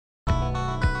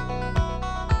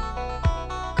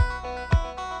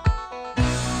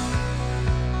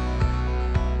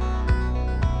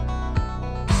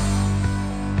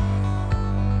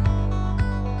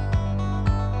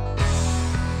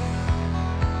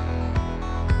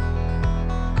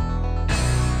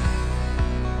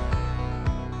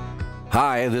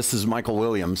Hi, this is Michael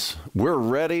Williams. We're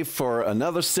ready for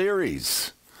another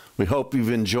series. We hope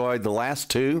you've enjoyed the last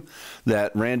two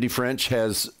that Randy French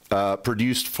has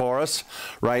produced for us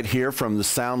right here from the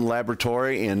Sound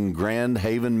Laboratory in Grand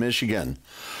Haven, Michigan.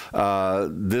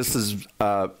 This is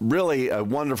really a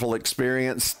wonderful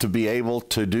experience to be able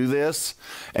to do this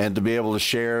and to be able to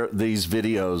share these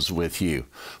videos with you.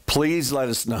 Please let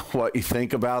us know what you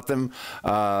think about them.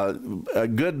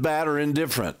 Good, bad, or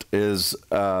indifferent is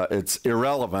it's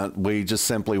irrelevant. We just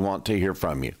simply want to hear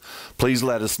from you. Please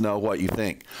let us know what you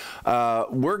think.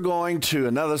 We're going to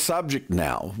another subject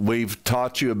now. We've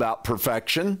taught you about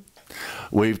perfection.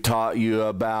 We've taught you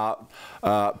about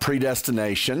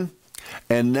predestination.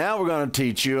 And now we're going to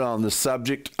teach you on the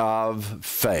subject of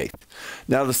faith.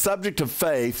 Now, the subject of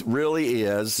faith really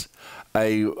is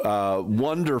a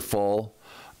wonderful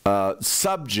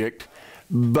subject,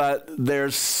 but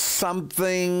there's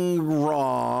something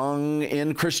wrong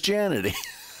in Christianity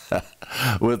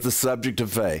with the subject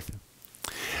of faith.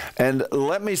 And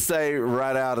let me say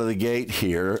right out of the gate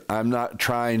here, I'm not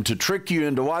trying to trick you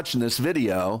into watching this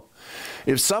video.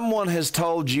 If someone has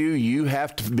told you you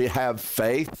have to have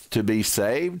faith to be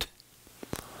saved,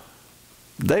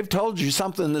 they've told you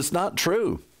something that's not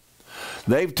true.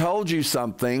 They've told you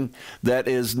something that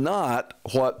is not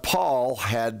what Paul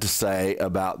had to say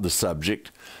about the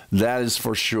subject. That is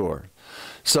for sure.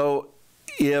 So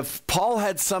if Paul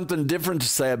had something different to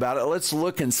say about it, let's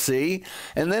look and see,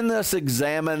 and then let's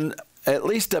examine at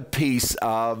least a piece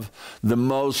of the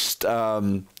most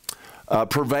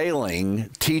prevailing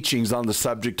teachings on the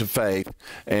subject of faith,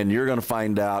 and you're going to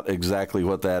find out exactly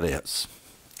what that is.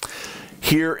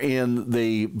 Here in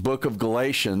the book of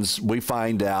Galatians, we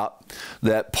find out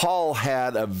that Paul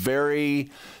had a very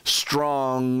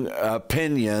strong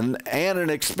opinion and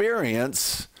an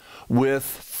experience with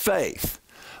faith.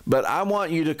 But I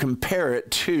want you to compare it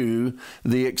to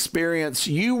the experience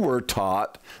you were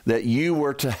taught that you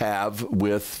were to have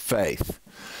with faith.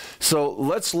 So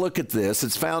let's look at this.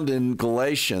 It's found in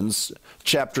Galatians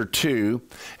chapter 2,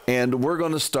 and we're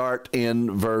going to start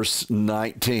in verse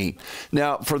 19.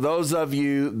 Now, for those of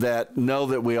you that know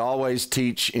that we always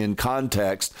teach in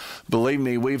context, believe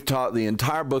me, we've taught the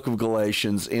entire book of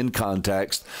Galatians in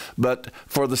context, but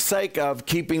for the sake of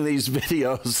keeping these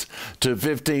videos to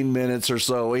 15 minutes or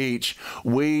so each,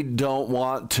 we don't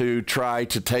want to try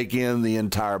to take in the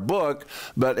entire book,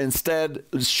 but instead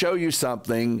show you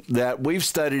something that we've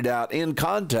studied out in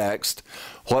context,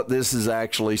 what this is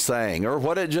actually saying, or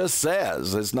what it just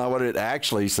says. It's not what it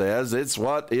actually says, it's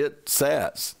what it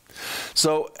says.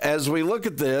 So as we look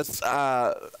at this,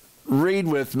 read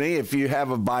with me. If you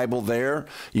have a Bible there,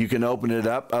 you can open it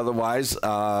up. Otherwise,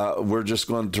 we're just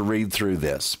going to read through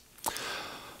this.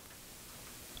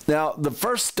 Now, the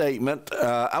first statement,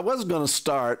 I was going to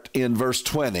start in verse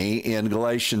 20 in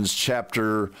Galatians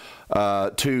chapter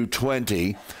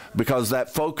 2:20, because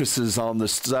that focuses on the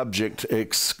subject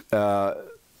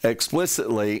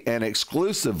explicitly and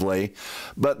exclusively.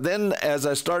 But then as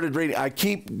I started reading, I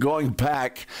keep going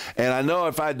back, and I know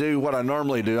if I do what I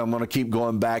normally do, I'm going to keep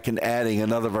going back and adding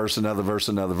another verse, another verse,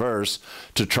 another verse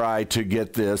to try to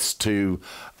get this to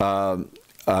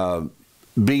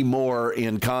be more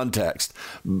in context.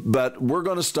 But we're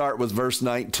going to start with verse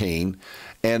 19,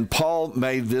 and Paul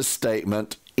made this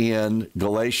statement in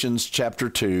Galatians chapter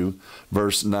 2,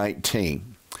 verse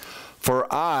 19.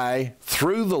 For I,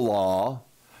 through the law,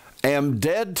 am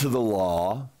dead to the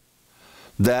law,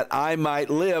 that I might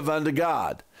live unto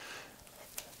God.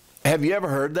 Have you ever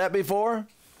heard that before?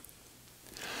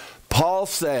 Paul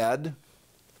said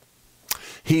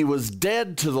he was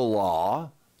dead to the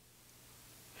law,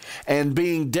 and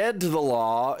being dead to the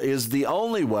law is the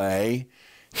only way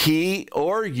he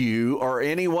or you or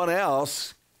anyone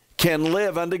else can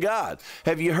live unto God.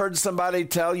 Have you heard somebody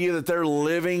tell you that they're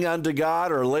living unto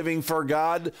God or living for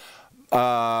God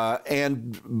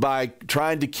and by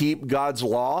trying to keep God's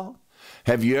law?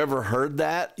 Have you ever heard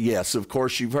that? Yes, of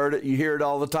course you've heard it. You hear it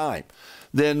all the time.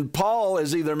 Then Paul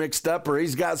is either mixed up or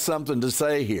he's got something to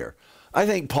say here. I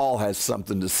think Paul has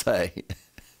something to say.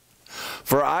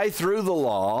 For I, through the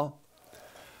law,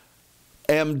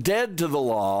 am dead to the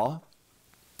law,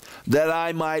 that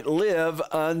I might live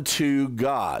unto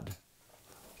God.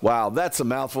 Wow, that's a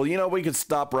mouthful. You know, we could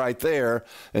stop right there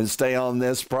and stay on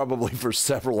this probably for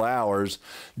several hours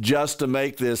just to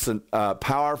make this a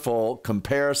powerful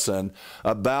comparison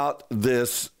about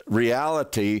this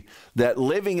reality that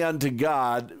living unto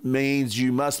God means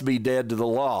you must be dead to the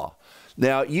law.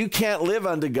 Now, you can't live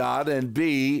unto God and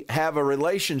have a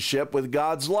relationship with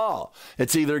God's law.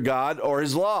 It's either God or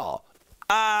his law.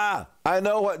 I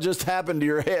know what just happened to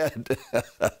your head.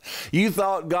 You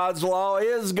thought God's law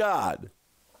is God,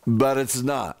 but it's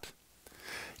not.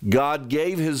 God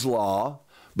gave his law,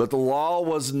 but the law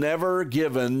was never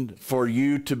given for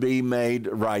you to be made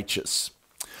righteous.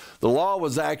 The law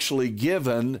was actually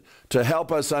given to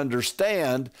help us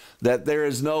understand that there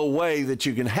is no way that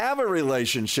you can have a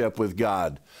relationship with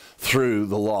God through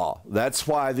the law. That's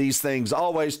why these things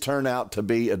always turn out to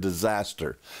be a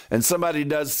disaster. And somebody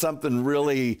does something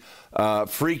really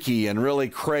freaky and really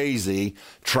crazy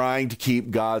trying to keep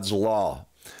God's law.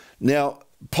 Now,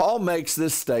 Paul makes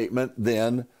this statement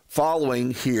then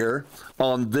following here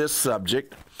on this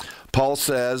subject. Paul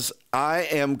says, I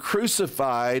am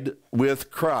crucified with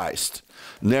Christ.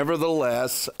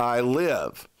 Nevertheless, I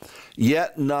live.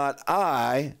 Yet not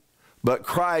I, but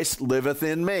Christ liveth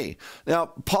in me. Now,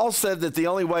 Paul said that the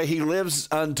only way he lives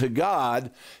unto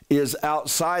God is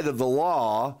outside of the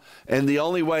law, and the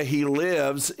only way he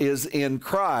lives is in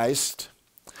Christ.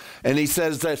 And he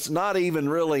says that's not even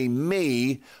really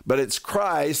me, but it's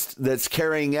Christ that's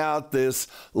carrying out this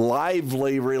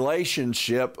lively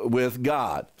relationship with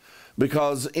God.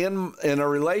 Because in a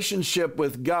relationship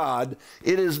with God,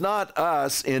 it is not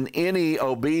us in any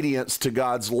obedience to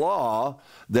God's law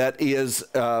that is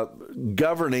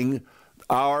governing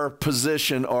our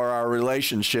position or our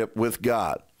relationship with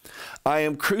God. I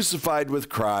am crucified with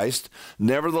Christ,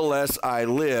 nevertheless I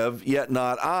live, yet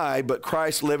not I, but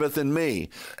Christ liveth in me.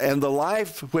 And the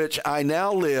life which I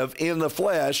now live in the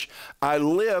flesh, I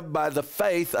live by the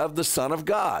faith of the Son of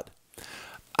God.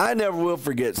 I never will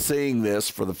forget seeing this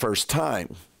for the first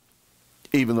time,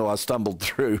 even though I stumbled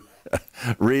through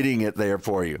reading it there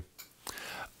for you.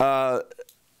 I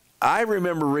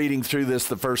remember reading through this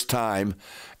the first time,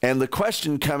 and the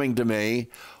question coming to me,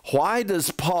 why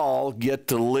does Paul get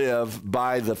to live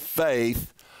by the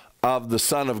faith of the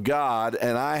Son of God,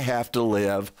 and I have to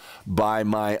live by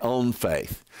my own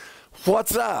faith?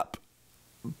 What's up?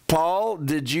 Paul,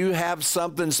 did you have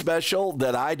something special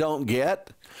that I don't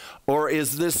get? Or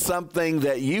is this something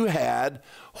that you had,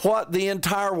 what the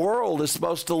entire world is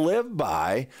supposed to live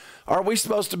by? Are we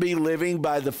supposed to be living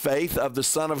by the faith of the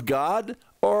Son of God?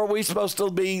 Or are we supposed to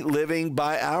be living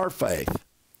by our faith?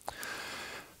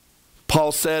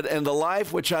 Paul said, and the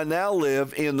life which I now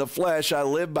live in the flesh, I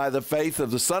live by the faith of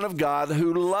the Son of God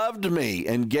who loved me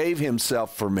and gave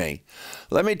himself for me.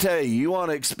 Let me tell you, you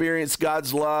want to experience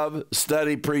God's love,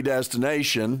 study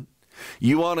predestination.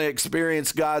 You want to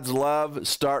experience God's love,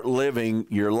 start living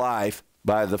your life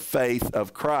by the faith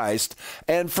of Christ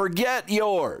and forget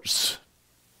yours.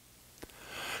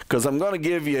 Because I'm going to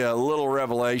give you a little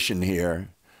revelation here.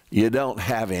 You don't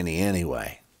have any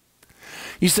anyway.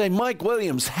 You say, Mike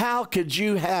Williams, how could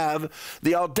you have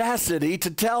the audacity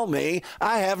to tell me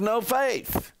I have no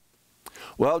faith?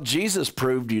 Well, Jesus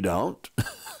proved you don't.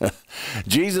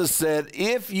 Jesus said,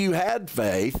 if you had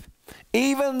faith,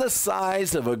 even the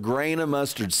size of a grain of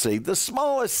mustard seed, the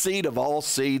smallest seed of all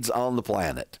seeds on the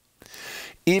planet,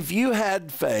 if you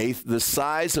had faith the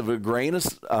size of a grain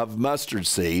of mustard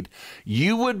seed,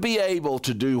 you would be able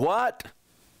to do what?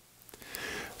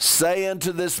 Say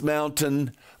unto this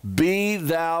mountain, be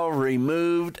thou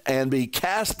removed and be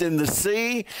cast in the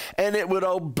sea, and it would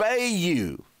obey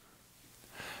you.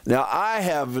 Now, I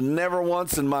have never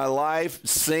once in my life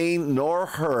seen nor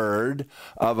heard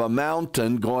of a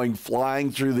mountain going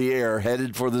flying through the air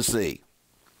headed for the sea.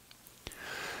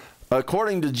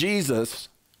 According to Jesus,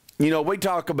 you know, we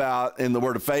talk about, in the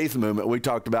Word of Faith movement, we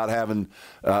talked about having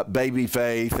baby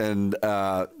faith and,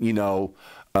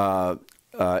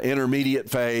 intermediate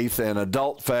faith and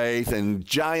adult faith and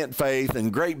giant faith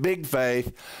and great big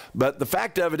faith. But the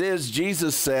fact of it is,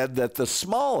 Jesus said that the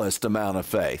smallest amount of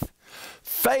faith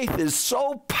is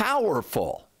so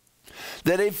powerful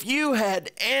that if you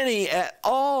had any at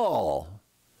all,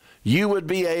 you would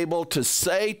be able to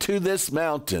say to this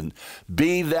mountain,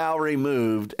 be thou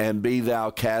removed and be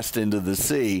thou cast into the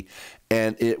sea,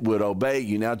 and it would obey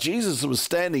you. Now, Jesus was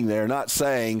standing there not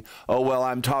saying, oh, well,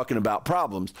 I'm talking about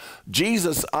problems.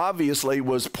 Jesus obviously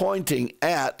was pointing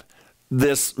at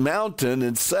this mountain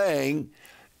and saying,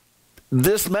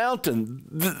 this mountain,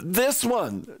 this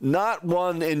one, not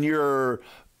one in your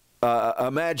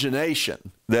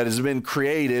imagination that has been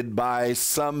created by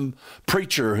some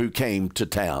preacher who came to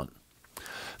town,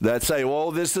 that say,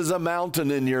 well, this is a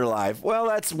mountain in your life. Well,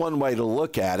 that's one way to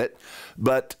look at it.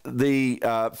 But the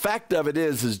fact of it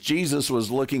is Jesus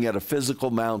was looking at a physical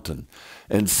mountain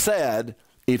and said,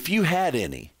 if you had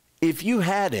any,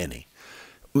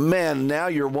 man, now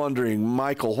you're wondering,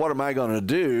 Michael, what am I going to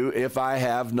do if I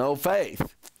have no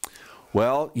faith?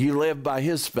 Well, you live by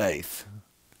his faith.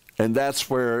 And that's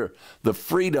where the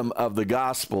freedom of the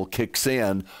gospel kicks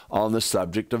in on the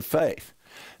subject of faith.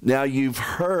 Now, you've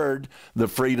heard the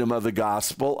freedom of the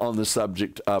gospel on the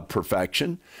subject of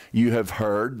perfection. You have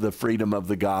heard the freedom of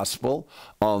the gospel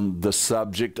on the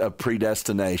subject of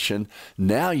predestination.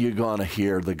 Now you're going to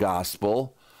hear the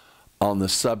gospel on the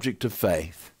subject of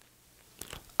faith.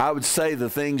 I would say the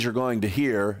things you're going to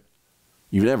hear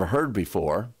you've never heard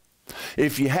before.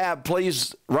 If you have,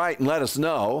 please write and let us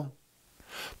know.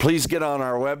 Please get on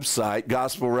our website,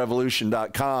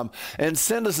 gospelrevolution.com, and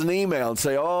send us an email and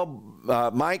say,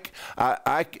 Mike,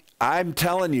 I'm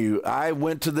telling you, I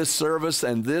went to this service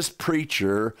and this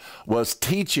preacher was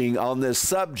teaching on this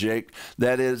subject,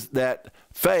 that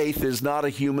faith is not a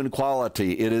human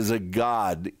quality. It is a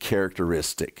God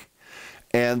characteristic.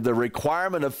 And the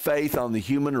requirement of faith on the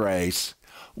human race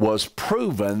was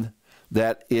proven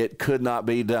that it could not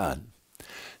be done.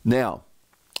 Now,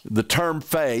 the term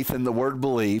faith and the word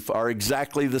belief are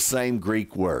exactly the same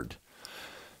Greek word.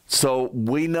 So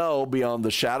we know beyond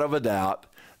the shadow of a doubt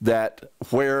that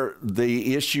where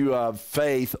the issue of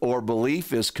faith or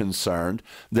belief is concerned,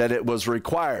 that it was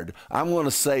required. I'm going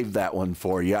to save that one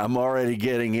for you. I'm already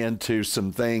getting into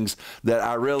some things that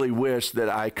I really wish that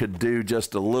I could do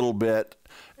just a little bit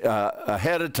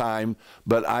ahead of time,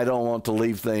 but I don't want to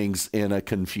leave things in a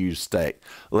confused state.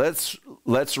 Let's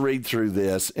read through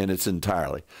this in its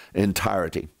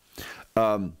entirety.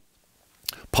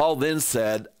 Paul then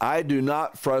said, I do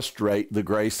not frustrate the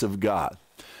grace of God.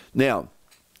 Now,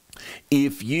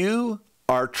 if you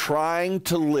are trying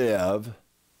to live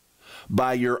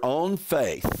by your own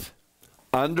faith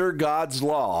under God's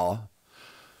law,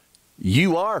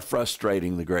 you are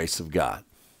frustrating the grace of God.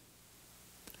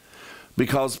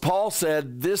 Because Paul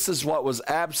said this is what was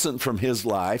absent from his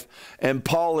life, and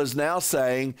Paul is now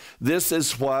saying this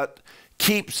is what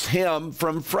keeps him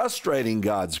from frustrating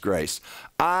God's grace.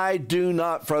 I do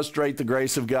not frustrate the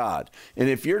grace of God. And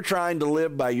if you're trying to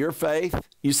live by your faith,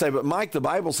 you say, but Mike, the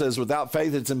Bible says without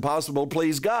faith it's impossible to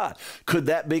please God. Could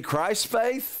that be Christ's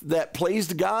faith that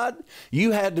pleased God?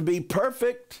 You had to be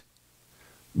perfect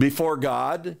before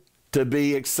God to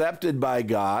be accepted by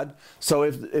God. So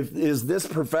is this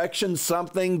perfection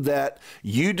something that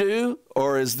you do,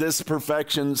 or is this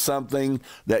perfection something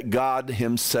that God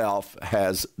himself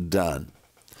has done?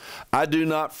 I do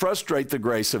not frustrate the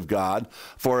grace of God,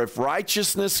 for if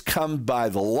righteousness comes by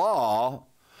the law,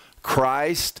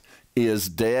 Christ is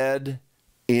dead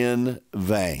in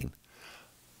vain.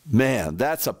 Man,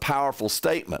 that's a powerful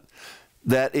statement.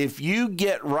 That if you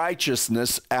get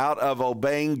righteousness out of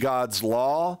obeying God's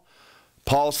law,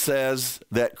 Paul says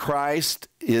that Christ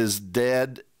is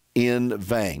dead in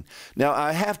vain. Now,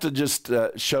 I have to just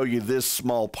show you this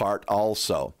small part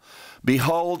also.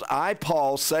 Behold, I,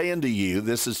 Paul, say unto you,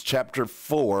 this is chapter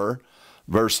 4,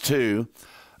 verse 2,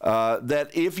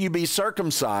 that if you be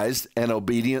circumcised and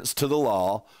obedience to the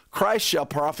law, Christ shall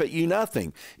profit you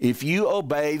nothing. If you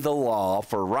obey the law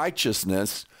for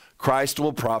righteousness, Christ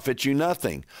will profit you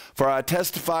nothing. For I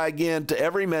testify again to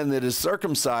every man that is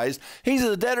circumcised, he's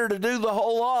a debtor to do the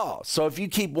whole law. So if you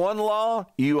keep one law,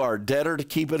 you are a debtor to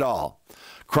keep it all.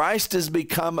 Christ is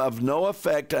become of no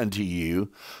effect unto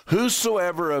you.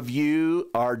 Whosoever of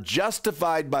you are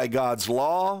justified by God's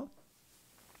law,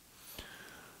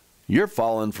 you're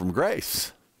fallen from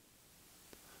grace.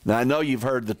 Now, I know you've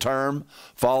heard the term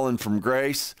fallen from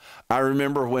grace. I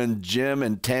remember when Jim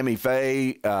and Tammy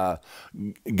Faye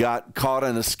got caught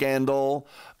in a scandal,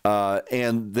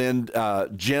 and then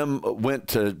Jim went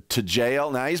to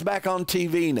jail. Now, he's back on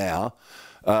TV now,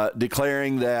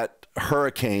 declaring that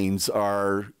hurricanes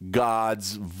are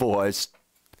God's voice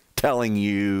telling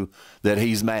you that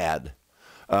he's mad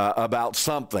about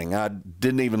something. I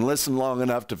didn't even listen long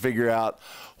enough to figure out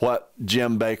what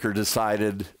Jim Bakker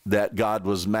decided that God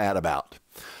was mad about.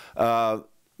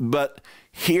 But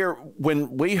here,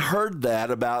 when we heard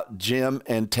that about Jim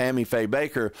and Tammy Faye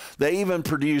Bakker, they even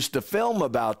produced a film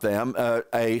about them,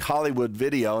 a Hollywood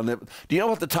video. And do you know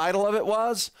what the title of it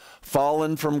was?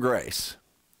 Fallen from Grace.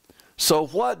 So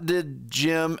what did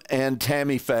Jim and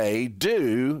Tammy Faye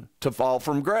do to fall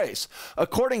from grace?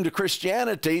 According to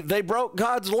Christianity, they broke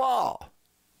God's law.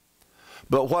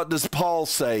 But what does Paul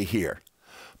say here?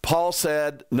 Paul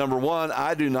said, number one,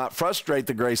 I do not frustrate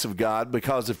the grace of God,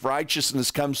 because if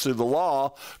righteousness comes through the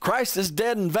law, Christ is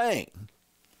dead in vain.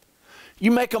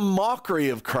 You make a mockery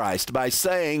of Christ by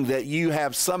saying that you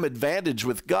have some advantage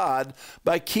with God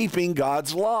by keeping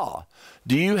God's law.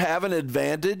 Do you have an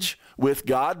advantage with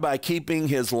God by keeping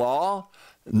his law?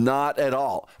 Not at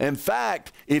all. In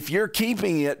fact, if you're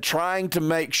keeping it trying to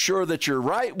make sure that you're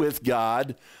right with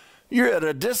God, you're at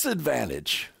a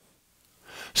disadvantage.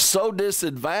 So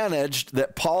disadvantaged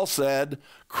that Paul said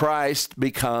Christ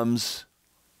becomes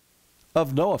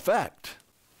of no effect.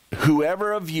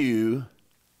 Whoever of you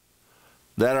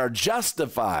that are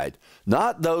justified,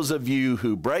 not those of you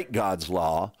who break God's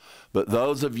law, but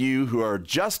those of you who are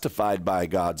justified by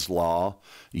God's law,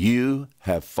 you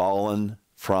have fallen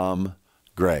from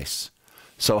grace.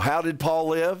 So how did Paul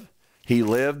live? He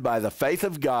lived by the faith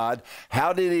of God.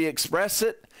 How did he express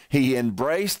it? He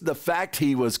embraced the fact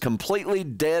he was completely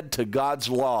dead to God's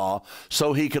law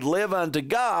so he could live unto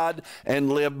God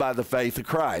and live by the faith of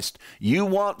Christ. You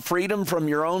want freedom from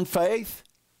your own faith?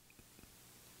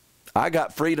 I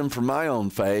got freedom from my own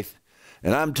faith,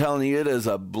 and I'm telling you, it is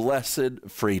a blessed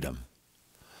freedom.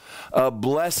 A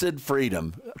blessed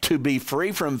freedom. To be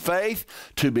free from faith,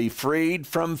 to be freed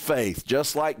from faith.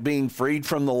 Just like being freed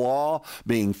from the law,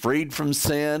 being freed from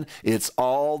sin, it's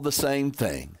all the same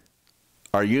thing.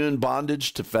 Are you in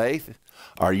bondage to faith?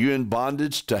 Are you in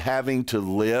bondage to having to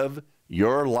live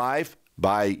your life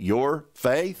by your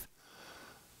faith?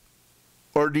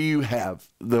 Or do you have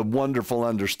the wonderful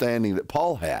understanding that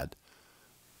Paul had,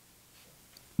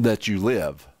 that you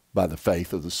live by the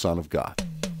faith of the Son of God?